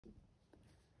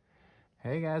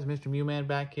Hey guys, Mr. Mewman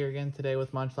back here again today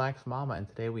with Munchlax Mama, and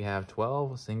today we have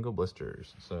 12 single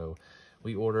blisters. So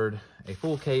we ordered a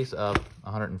full case of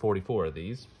 144 of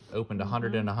these, opened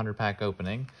 100 in a 100 pack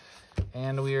opening,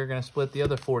 and we are going to split the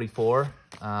other 44.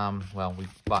 Well, we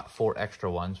bought 4 extra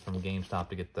ones from GameStop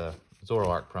to get the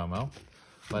Zoroark promo,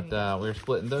 but we're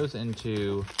splitting those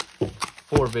into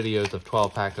 4 videos of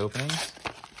 12 pack openings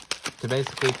to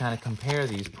basically kind of compare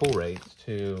these pull rates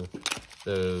to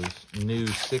those new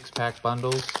 6-pack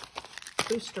bundles.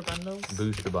 Booster bundles.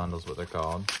 Booster bundles, what they're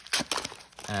called.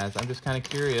 As I'm just kind of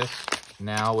curious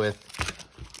now with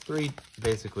 3,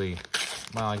 basically,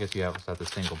 well, I guess you have the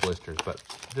single blisters, but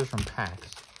just from packs,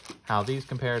 how these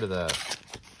compare to the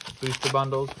booster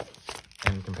bundles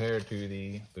and compared to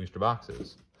the booster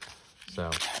boxes. So,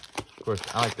 of course,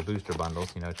 I like the booster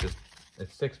bundles. You know,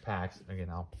 it's 6 packs. Again,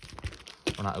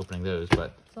 we're not opening those,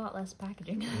 but it's a lot less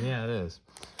packaging. Yeah, it is.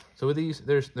 So with these,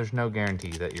 there's no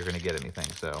guarantee that you're going to get anything.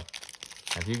 So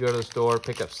if you go to the store,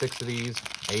 pick up 6 of these,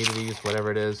 8 of these, whatever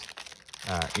it is,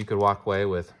 you could walk away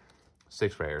with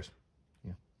 6 rares.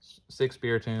 Yeah. 6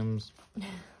 Spiritombs,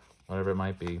 whatever it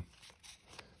might be.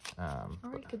 Or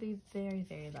you could be very,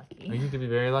 very lucky. Or you could be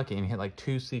very lucky and hit like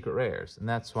 2 secret rares. And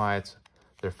that's why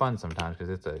they're fun sometimes,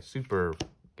 because it's a super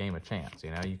game of chance.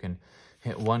 You know, you can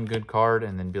hit 1 good card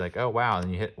and then be like, oh, wow, and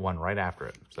then you hit 1 right after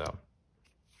it. So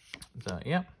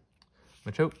yeah.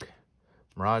 Machoke,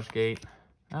 Mirage Gate.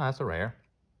 Oh, that's a rare.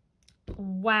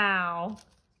 Wow.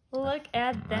 Look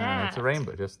at that. It's a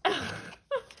rainbow. Just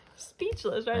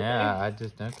speechless right there.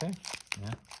 Yeah, okay.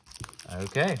 Yeah.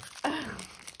 Okay.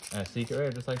 A secret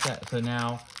rare just like that. So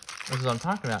now, this is what I'm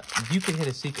talking about. You could hit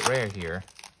a secret rare here.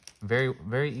 Very,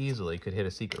 very easily could hit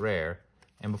a secret rare.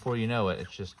 And before you know it, it's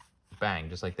just bang,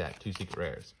 just like that. 2 secret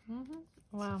rares.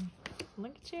 Wow.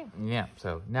 Look at you. Yeah,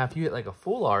 so now if you hit like a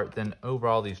full art, then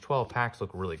overall these 12 packs look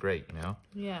really great, you know?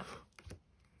 Yeah.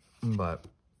 But,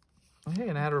 hey,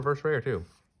 and I had a reverse rare too.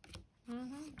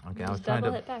 Okay, I was trying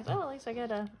to... hit packs. Oh, at least I got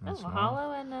a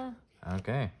holo and a...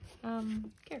 Okay.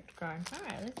 Character card. All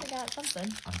right, at least I got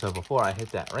something. And so before I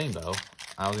hit that rainbow,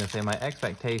 I was going to say my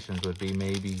expectations would be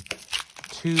maybe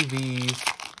 2 Vs,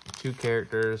 2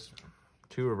 characters,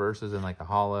 2 reverses, and like a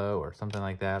holo or something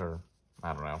like that, or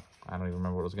I don't know. I don't even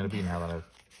remember what it was going to be now that I've...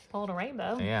 Pulled a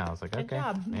rainbow. Yeah, I was like, Good okay.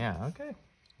 job. Yeah, okay.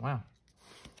 Wow.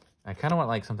 I kind of want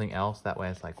like something else. That way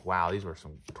it's like, wow, these were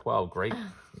some 12 great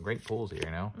pulls here, you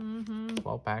know?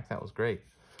 12 packs, that was great.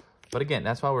 But again,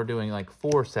 that's why we're doing like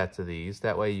 4 sets of these.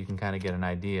 That way you can kind of get an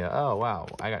idea. Oh, wow,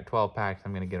 I got 12 packs.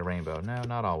 I'm going to get a rainbow. No,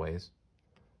 not always.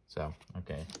 So,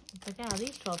 okay. But yeah,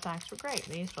 these 12 packs were great.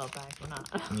 These 12 packs were not.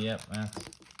 Yep,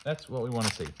 that's what we want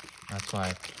to see. That's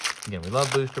why, again, we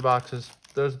love booster boxes.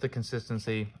 Those are the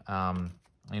consistency.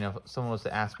 You know, if someone was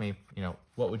to ask me, you know,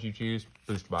 what would you choose?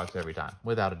 Booster box every time,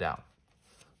 without a doubt.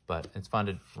 But it's fun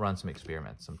to run some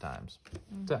experiments sometimes.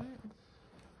 So,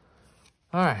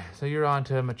 all right, so you're on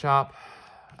to Machop,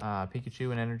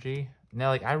 Pikachu, and Energy. Now,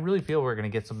 like, I really feel we're going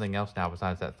to get something else now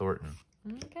besides that Thornton.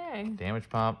 Okay. Damage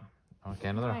Pump. Okay,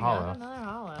 another holo. Another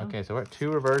holo. Okay, so we're at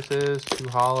 2 reverses, 2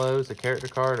 holos, a character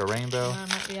card, a rainbow. That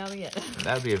might be all we get.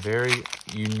 That'd be a very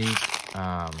unique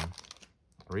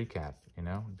recap, you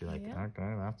know? It'd be like, Yeah.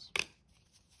 okay, that's...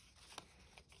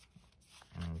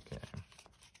 Okay.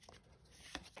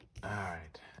 All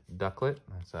right. Ducklet.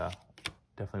 That's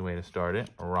definitely a way to start it.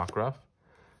 Rockruff.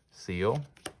 Seal.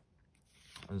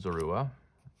 Zorua.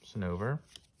 Snover.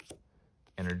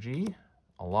 Energy.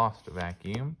 A Lost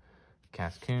Vacuum.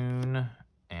 Cascoon.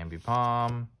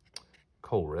 Ambipom.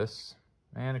 Colress.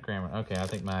 And a Crammer. Okay, I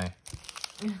think my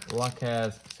luck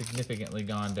has significantly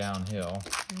gone downhill.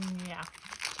 Yeah.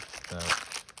 So,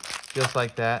 just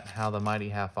like that, how the mighty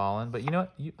have fallen. But you know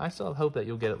what? I still have hope that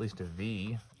you'll get at least a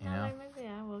V, you know? Maybe,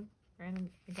 yeah. Well,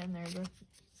 again, they're the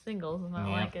singles. It's not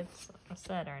like it's a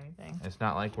set or anything. It's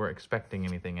not like we're expecting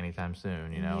anything anytime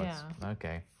soon, you know? Yeah. It's,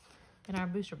 okay. In our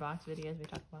booster box videos, we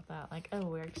talk about that. Like, oh,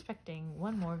 we're expecting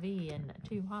 1 more V and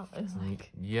 2 holos.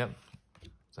 Like, yep.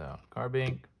 So,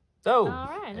 Carbink. Oh!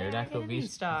 All right, Aerodactyl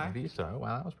V-Star. V-Star.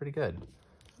 Wow, that was pretty good.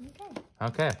 Okay.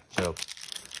 Okay, so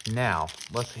now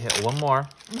let's hit 1 more.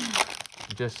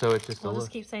 Just so it's just we'll a little...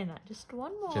 just keep saying that. Just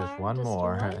 1 more. Just one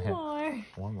more. 1 more.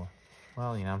 1 more.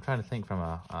 Well, you know, I'm trying to think from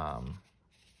a,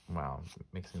 well,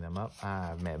 mixing them up.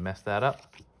 I may have messed that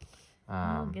up.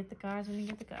 Get the cards when you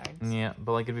get the cards. Yeah,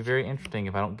 but like it'd be very interesting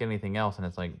if I don't get anything else and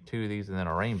it's like 2 of these and then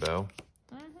a rainbow.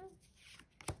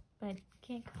 But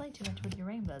can't complain too much with your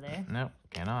rainbow there. Nope,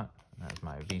 cannot. That's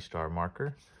my V-Star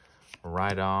marker.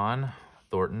 Right on.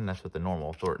 Thornton, that's what the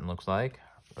normal Thornton looks like.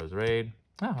 Rose Raid.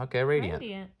 Oh, okay,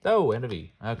 Radiant. Oh, and a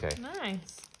V. Okay.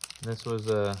 Nice. This was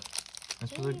a...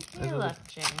 This was a luck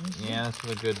change. Yeah, this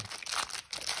was a good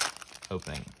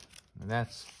opening. And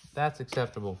that's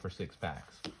acceptable for 6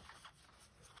 packs.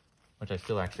 Which I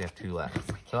still actually have 2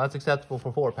 left. So that's acceptable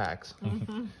for 4 packs.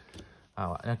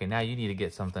 Oh, okay, now you need to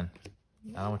get something.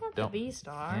 I don't the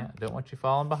V-Star. Yeah, don't want you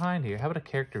falling behind here. How about a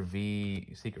character V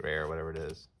secret rare or whatever it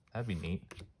is? That'd be neat.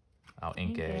 Oh,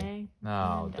 Inkay.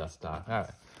 No, Dustox. All right.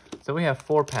 So we have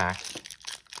 4 packs.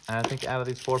 And I think out of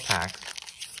these 4 packs,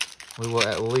 we will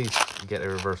at least get a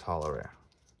reverse holo rare.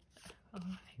 All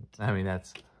right. I mean,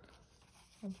 that's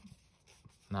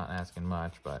not asking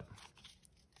much, but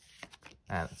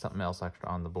something else extra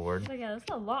on the board. Oh, yeah,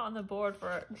 that's a lot on the board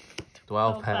for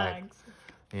 12 packs.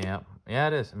 Yeah,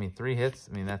 it is. I mean, 3 hits.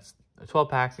 I mean, that's 12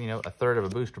 packs. You know, a third of a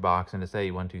booster box, and to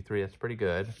say 1, 2, 3, that's pretty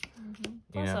good.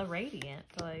 Plus a radiant.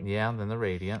 Like, yeah, then the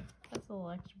radiant. That's a little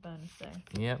extra bonus there.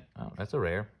 Yep. Oh, that's a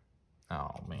rare. Oh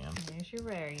man. There's your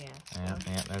rare, yeah.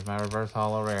 Yeah. There's my reverse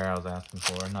holo rare I was asking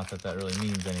for. Not that that really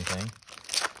means anything,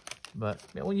 but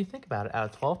when you think about it, out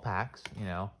of 12 packs, you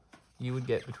know, you would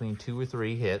get between 2 or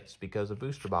 3 hits because a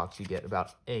booster box you get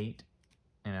about 8.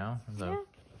 You know, so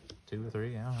 2 or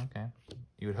 3. Yeah, okay.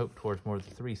 You would hope towards more of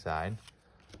the 3 side.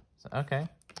 So okay,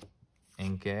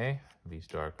 Inkay,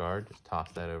 V-Star card. Just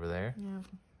toss that over there.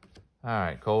 Yeah. All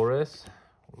right, Colress.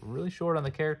 Really short on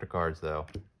the character cards though.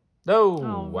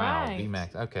 Oh, wow, right.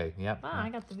 VMAX. Okay, yep. Wow, I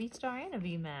got the V-Star and a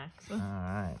VMAX. All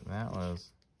right, that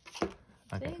was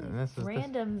okay. See, This is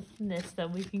randomness that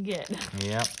we can get.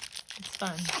 Yep. It's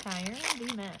fun. Tire,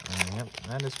 VMAX. Yep,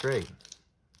 that is great.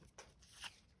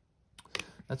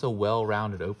 That's a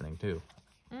well-rounded opening too.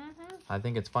 I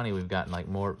think it's funny we've gotten like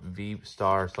more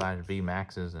V-Star /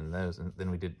 VMAXs and those than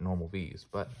we did normal Vs,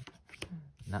 but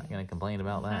not gonna complain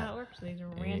about that. How it works. These are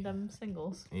random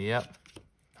singles. Yep.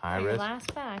 High risk.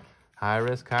 Last pack. High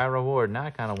risk, high reward. Now I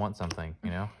kind of want something,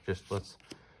 you know. Just let's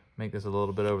make this a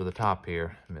little bit over the top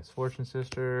here. Misfortune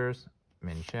Sisters,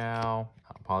 Min Chao,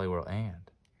 Poliwhirl, and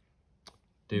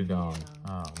Dugong.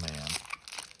 Oh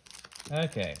man.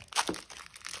 Okay.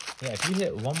 Yeah, if you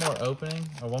hit one more opening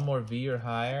or one more V or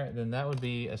higher, then that would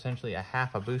be essentially a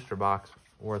half a booster box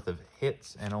worth of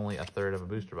hits and only a third of a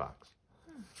booster box.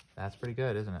 That's pretty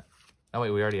good, isn't it? Oh wait,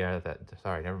 we already are at that.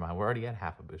 Sorry, never mind. We're already at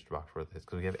half a booster box worth of hits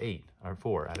because we have 8 or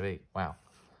 4 out of 8. Wow.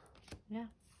 Yeah.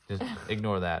 Just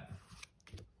ignore that.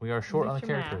 We are short on the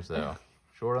characters though.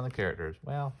 Short on the characters.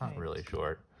 Well, not really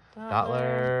short.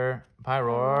 Dottler,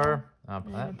 Pyroar.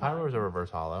 Pyroar is a reverse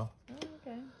holo.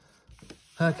 Okay.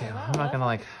 Okay, well, I'm not gonna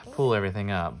like pull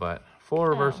everything up, but 4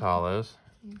 reverse holos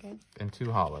and 2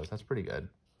 holos. That's pretty good.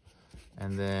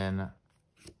 And then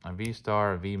a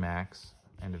V-Star, a VMAX,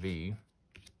 and a V,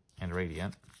 and a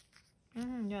Radiant.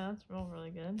 Yeah, that's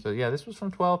really good. So yeah, this was from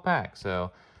 12 packs.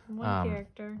 So one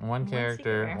character. One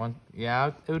character.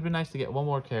 Yeah, it would be nice to get one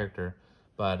more character,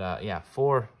 but yeah,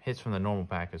 4 hits from the normal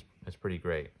pack is pretty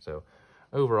great. So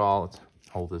overall, let's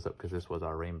hold this up because this was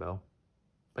our rainbow.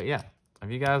 But yeah. If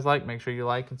you guys like, make sure you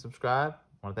like and subscribe.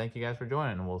 I want to thank you guys for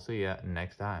joining, and we'll see you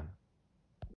next time.